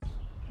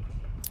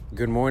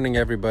Good morning,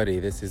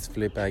 everybody. This is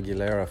Flip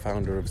Aguilera,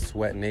 founder of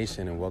Sweat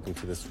Nation, and welcome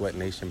to the Sweat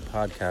Nation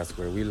podcast,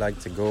 where we like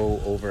to go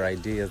over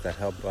ideas that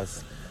help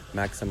us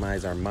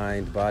maximize our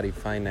mind, body,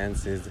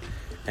 finances,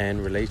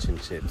 and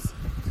relationships.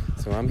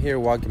 So I'm here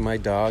walking my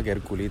dog,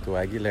 Herculito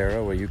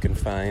Aguilera, where you can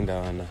find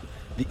on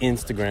the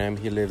Instagram.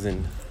 He lives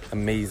an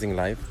amazing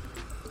life.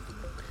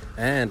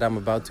 And I'm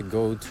about to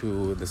go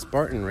to the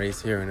Spartan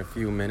race here in a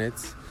few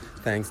minutes,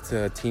 thanks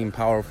to Team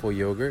Powerful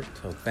Yogurt.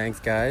 So thanks,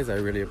 guys. I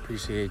really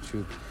appreciate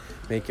you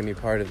making me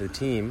part of the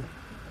team.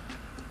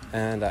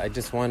 And I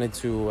just wanted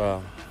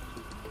to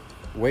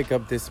wake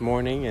up this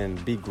morning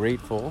and be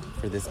grateful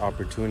for this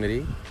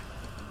opportunity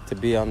to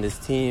be on this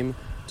team,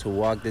 to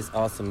walk this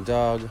awesome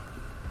dog,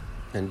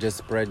 and just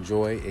spread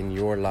joy in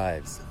your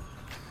lives.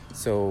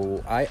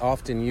 So I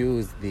often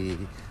use the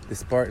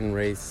Spartan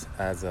race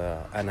as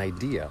an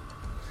idea.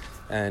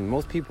 And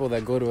most people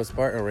that go to a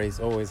Spartan race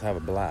always have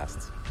a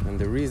blast. And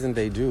the reason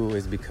they do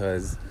is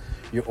because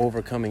you're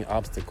overcoming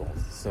obstacles.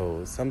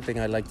 So something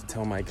I like to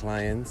tell my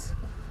clients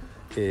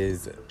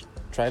is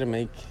try to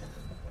make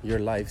your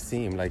life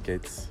seem like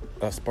it's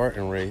a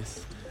Spartan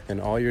race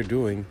and all you're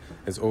doing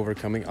is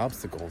overcoming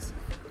obstacles.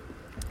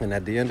 And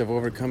at the end of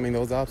overcoming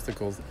those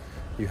obstacles,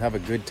 you have a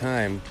good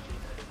time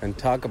and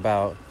talk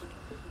about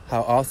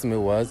how awesome it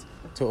was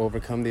to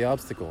overcome the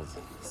obstacles.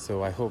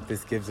 So I hope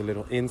this gives a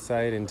little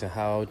insight into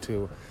how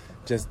to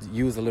just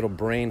use a little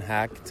brain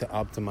hack to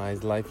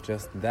optimize life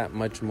just that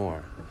much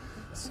more.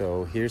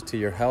 So here's to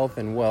your health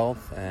and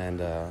wealth,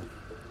 and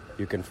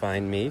you can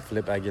find me,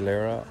 Flip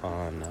Aguilera,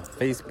 on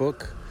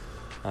Facebook.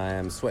 I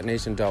am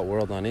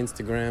sweatnation.world on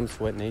Instagram,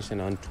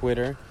 sweatnation on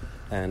Twitter,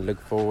 and look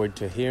forward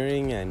to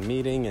hearing and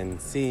meeting and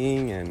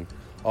seeing and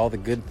all the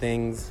good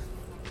things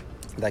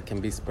that can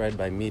be spread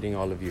by meeting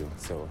all of you.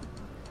 So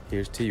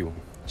here's to you.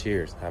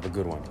 Cheers. Have a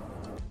good one.